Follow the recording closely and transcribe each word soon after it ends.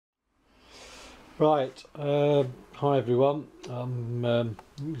Right, hi everyone.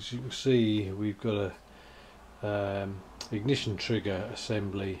 As you can see, we've got a ignition trigger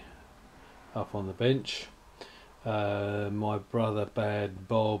assembly up on the bench. My brother Bad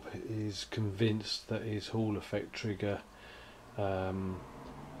Bob is convinced that his Hall effect trigger or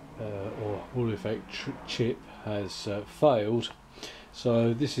Hall effect chip has failed.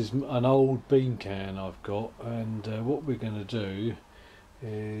 So this is an old bean can I've got, and what we're going to do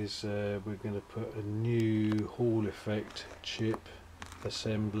is we're going to put a new Hall effect chip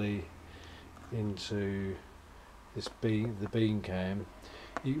assembly into the bean can.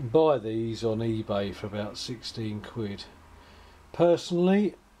 You can buy these on eBay for about 16 quid.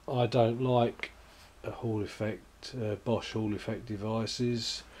 Personally, I don't like a Hall effect Bosch Hall effect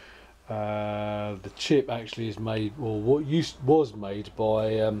devices. The chip actually is made, or was made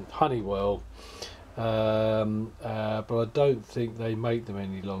by Honeywell. But I don't think they make them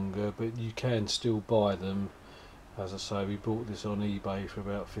any longer, but you can still buy them. As I say, we bought this on eBay for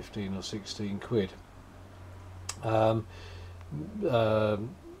about 15 or 16 quid. So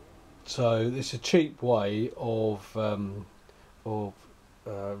it's a cheap way of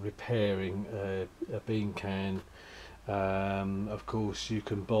repairing a bean can. Of course, you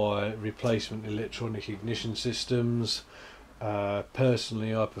can buy replacement electronic ignition systems.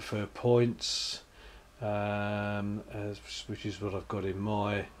 Personally, I prefer points, which is what I've got in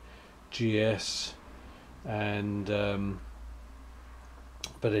my GS, and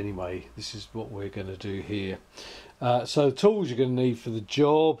but anyway, this is what we're going to do here. So the tools you're going to need for the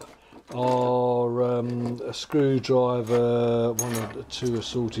job are a screwdriver, one or two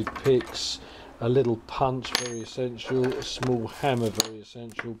assorted picks, a little punch, very essential, a small hammer, very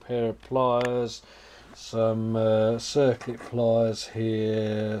essential, pair of pliers, some circlip pliers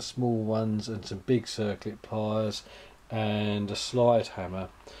here, small ones, and some big circlip pliers, and a slide hammer.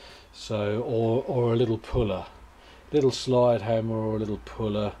 So or a little puller, little slide hammer or a little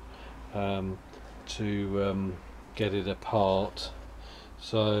puller to get it apart.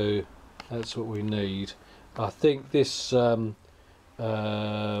 So that's what we need. I think this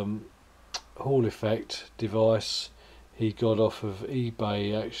Hall effect device he got off of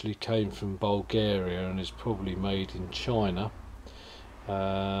eBay actually came from Bulgaria and is probably made in China.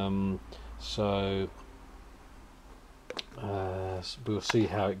 So we'll see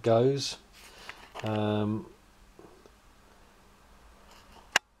how it goes.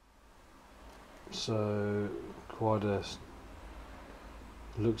 So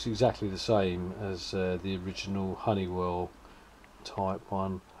looks exactly the same as the original Honeywell type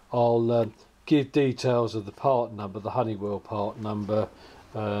one. I'll give details of the part number, the Honeywell part number,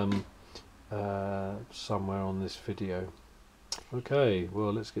 somewhere on this video. Okay,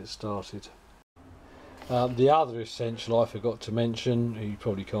 well, let's get started. The other essential I forgot to mention, you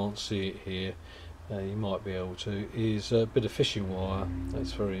probably can't see it here, you might be able to, is a bit of fishing wire.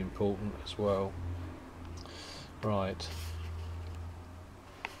 That's very important as well. Right.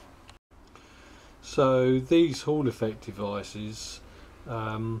 So these Hall effect devices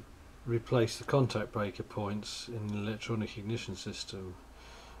replace the contact breaker points in the electronic ignition system,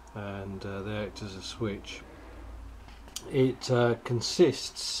 and they act as a switch. It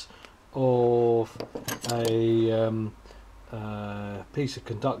consists of a piece of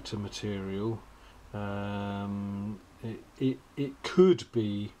conductor material. It could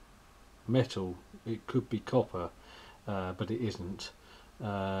be metal, it could be copper, but it isn't.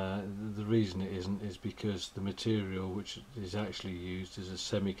 The reason it isn't is because the material which is actually used is a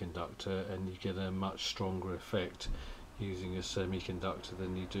semiconductor, and you get a much stronger effect using a semiconductor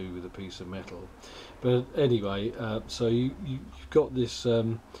than you do with a piece of metal. But anyway, so you've got this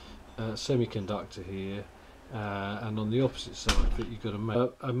semiconductor here, and on the opposite side of it you've got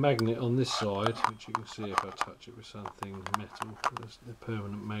a magnet on this side, which you can see if I touch it with something metal. There's the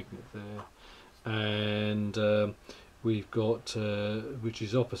permanent magnet there, and we've got, which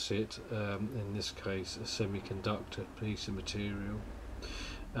is opposite, in this case, a semiconductor piece of material,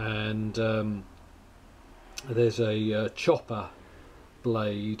 and there's a chopper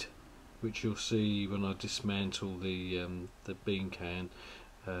blade, which you'll see when I dismantle the bean can.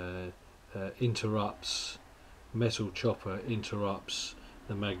 Metal chopper interrupts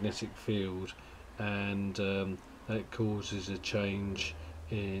the magnetic field, and that causes a change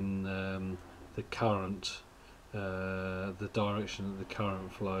in the current, the direction that the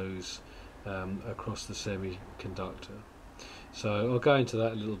current flows across the semiconductor. So I'll go into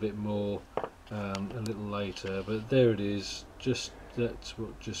that a little bit more a little later, but there it is. That's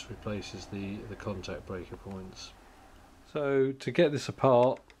what just replaces the contact breaker points. So to get this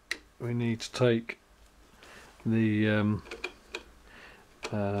apart, we need to take the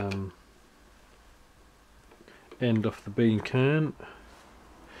end off the bean can.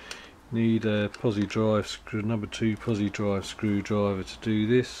 Need a posi drive screw, number 2 posi drive screwdriver to do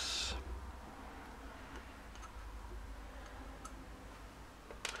this.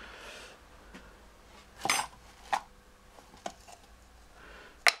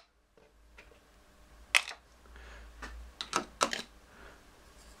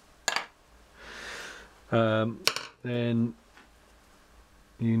 Then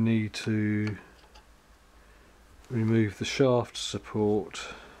you need to remove the shaft support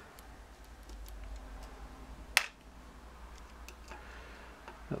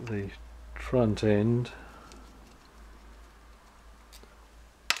at the front end.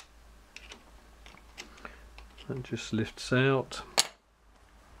 That just lifts out.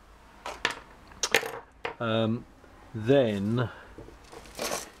 Then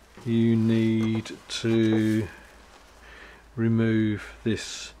you need to remove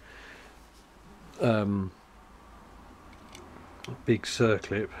this big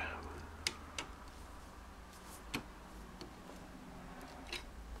circlip.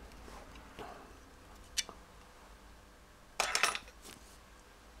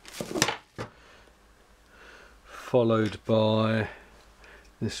 Followed by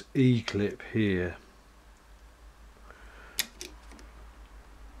this E-clip here.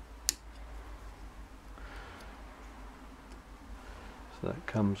 So that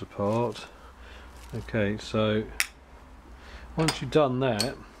comes apart. Okay, so once you've done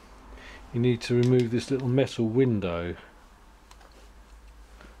that, you need to remove this little metal window.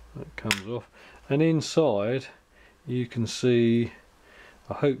 That comes off, and inside you can see,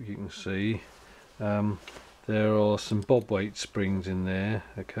 I hope you can see, there are some bob weight springs in there.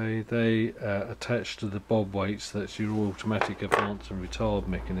 Okay, they attach to the bob weights. That's your automatic advance and retard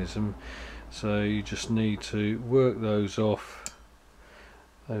mechanism. So you just need to work those off,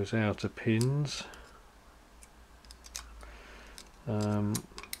 those outer pins,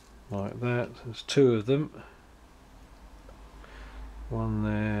 like that. There's 2 of them, one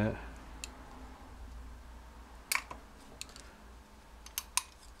there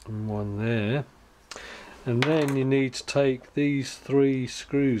and one there. And then you need to take these 3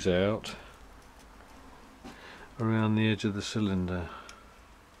 screws out around the edge of the cylinder.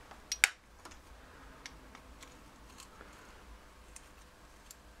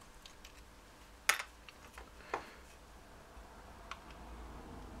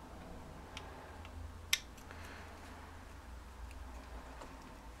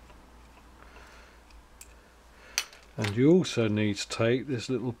 And you also need to take this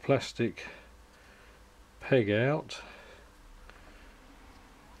little plastic peg out,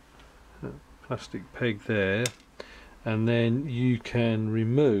 that plastic peg there, and then you can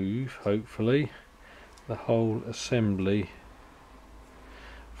remove, hopefully, the whole assembly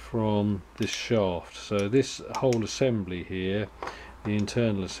from this shaft. So this whole assembly here, the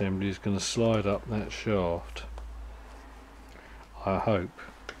internal assembly, is going to slide up that shaft, I hope.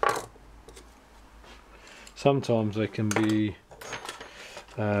 Sometimes they can be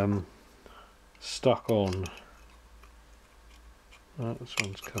stuck on. Right, this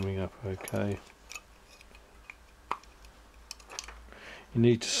one's coming up okay. You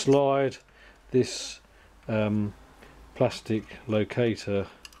need to slide this plastic locator,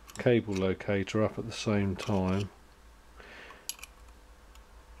 cable locator, up at the same time.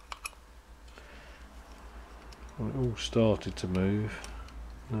 Well, it all started to move.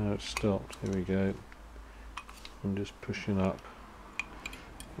 Now it's stopped. Here we go. I'm just pushing up.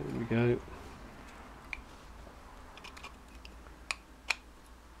 There we go.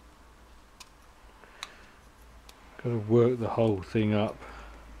 Got to work the whole thing up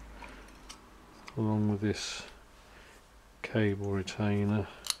along with this cable retainer,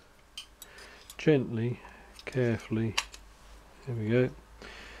 gently, carefully. There we go.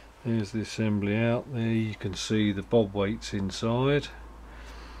 There's the assembly out there. You can see the bob weights inside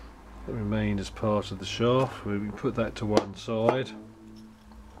that remain as part of the shaft. We can put that to one side.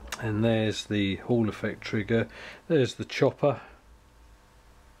 And there's the Hall effect trigger. There's the chopper.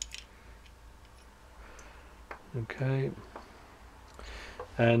 Okay.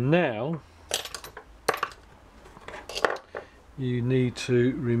 And now you need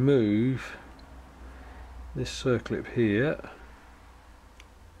to remove this circlip here.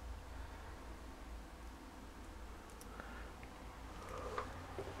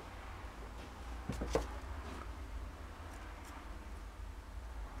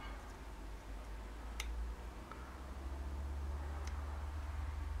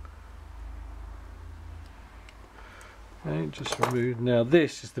 Okay, just remove. Now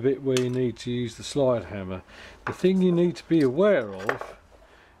this is the bit where you need to use the slide hammer. The thing you need to be aware of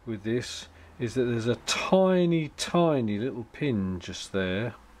with this is that there's a tiny little pin just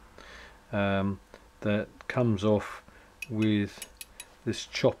there that comes off with this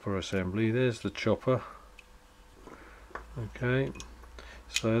chopper assembly. There's the chopper. Okay,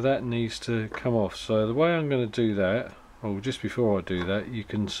 so that needs to come off. So the way I'm going to do that, oh, just before I do that, you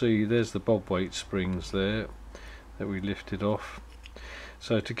can see there's the bob weight springs there that we lifted off.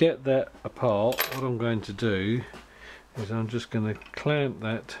 So to get that apart, what I'm going to do is I'm just going to clamp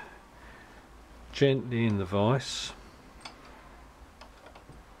that gently in the vise,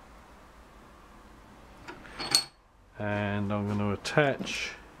 and I'm going to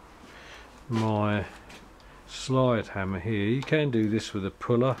attach my slide hammer here. You can do this with a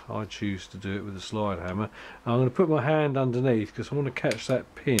puller, I choose to do it with a slide hammer. I'm going to put my hand underneath because I want to catch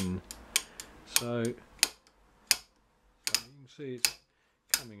that pin. So you can see it's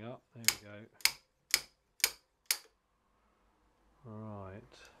coming up, there we go. Right.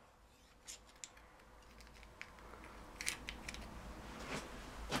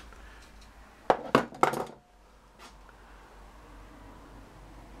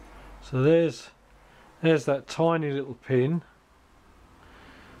 So there's that tiny little pin.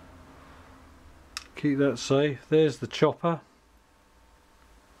 Keep that safe. There's the chopper.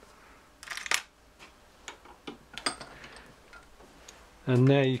 And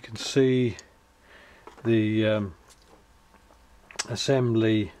now you can see the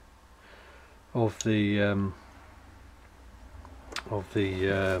assembly of the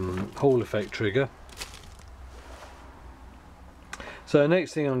Hall effect trigger. So the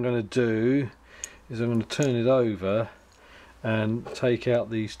next thing I'm going to do is I'm going to turn it over and take out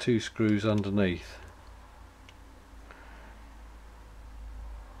these two screws underneath.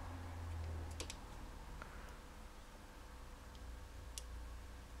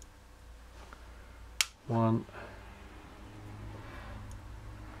 One.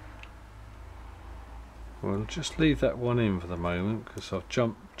 We'll just leave that one in for the moment because I've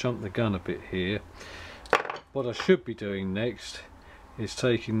jumped the gun a bit here. What I should be doing next is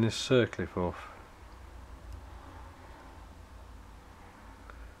taking this circlip off.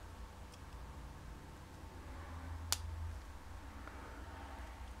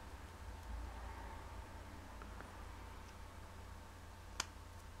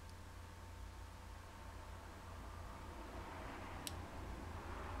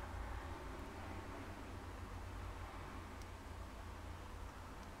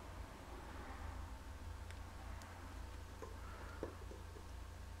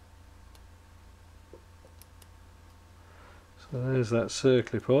 So there's that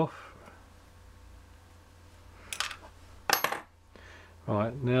circlip off.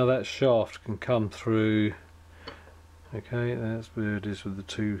 Right, now that shaft can come through. Okay, that's where it is with the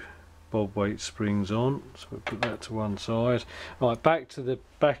two bob weight springs on. So we'll put that to one side. Right, back to the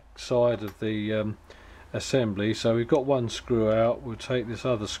back side of the assembly. So we've got one screw out. We'll take this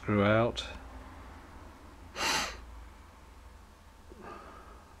other screw out.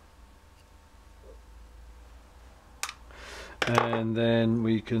 And then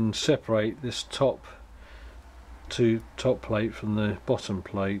we can separate this top plate from the bottom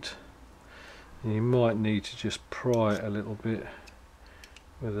plate. And you might need to just pry it a little bit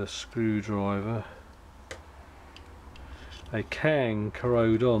with a screwdriver. They can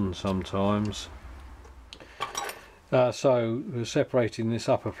corrode on sometimes. So we're separating this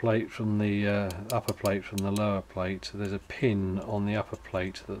upper plate from the lower plate. There's a pin on the upper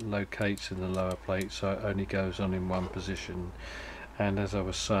plate that locates in the lower plate, so it only goes on in one position. And as I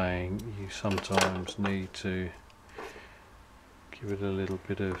was saying, you sometimes need to give it a little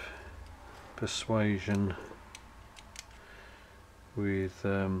bit of persuasion with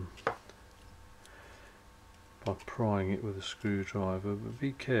by prying it with a screwdriver, but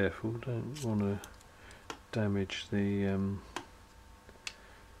be careful, don't want to damage the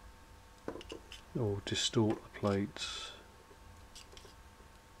or distort the plates.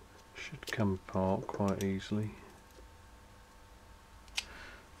 Should come apart quite easily.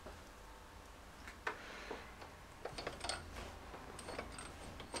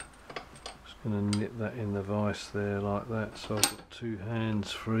 Just going to nip that in the vise there like that, so I've got two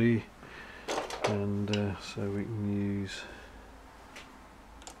hands free, and so we can use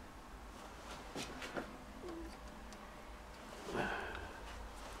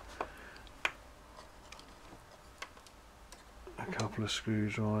a couple of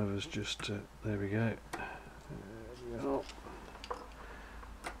screwdrivers just to, there we go.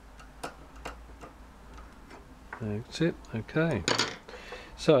 That's it. Okay,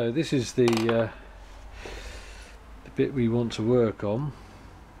 so this is the bit we want to work on,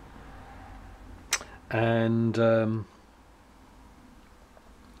 and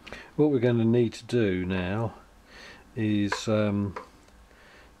what we're going to need to do now is to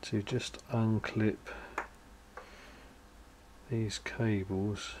just unclip these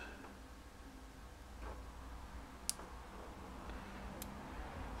cables.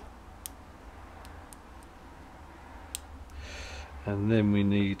 And then we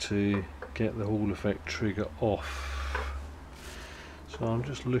need to get the Hall Effect trigger off. So I'm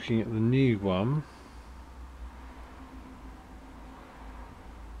just looking at the new one.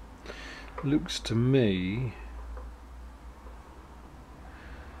 Looks to me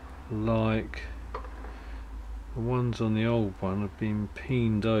like the ones on the old one have been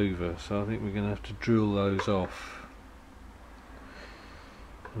peened over, so I think we're going to have to drill those off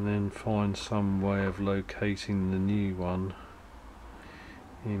and then find some way of locating the new one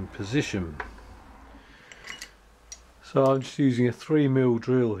in position. So I'm just using a 3mm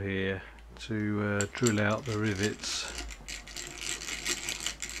drill here to drill out the rivets.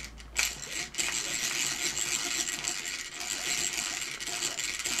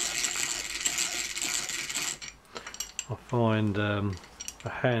 I find a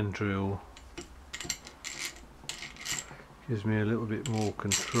hand drill gives me a little bit more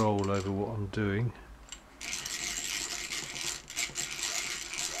control over what I'm doing.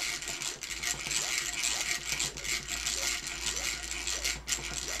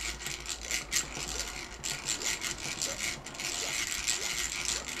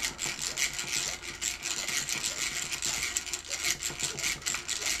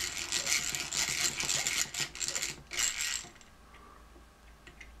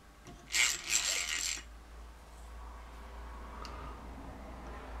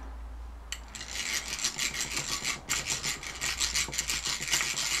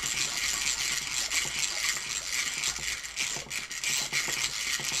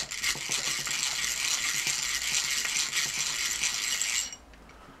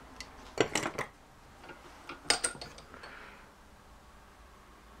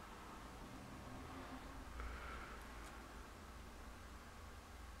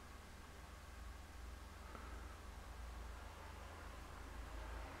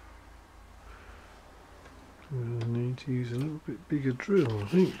 I need to use a little bit bigger drill, I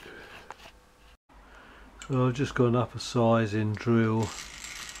think. So I've just gone up a size in drill.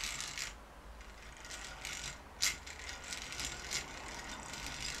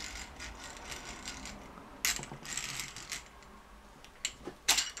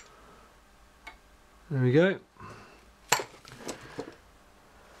 There we go.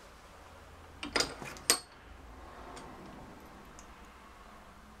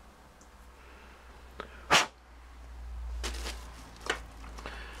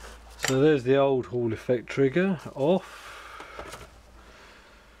 So there's the old Hall Effect trigger off.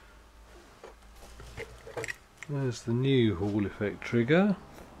 There's the new Hall Effect trigger.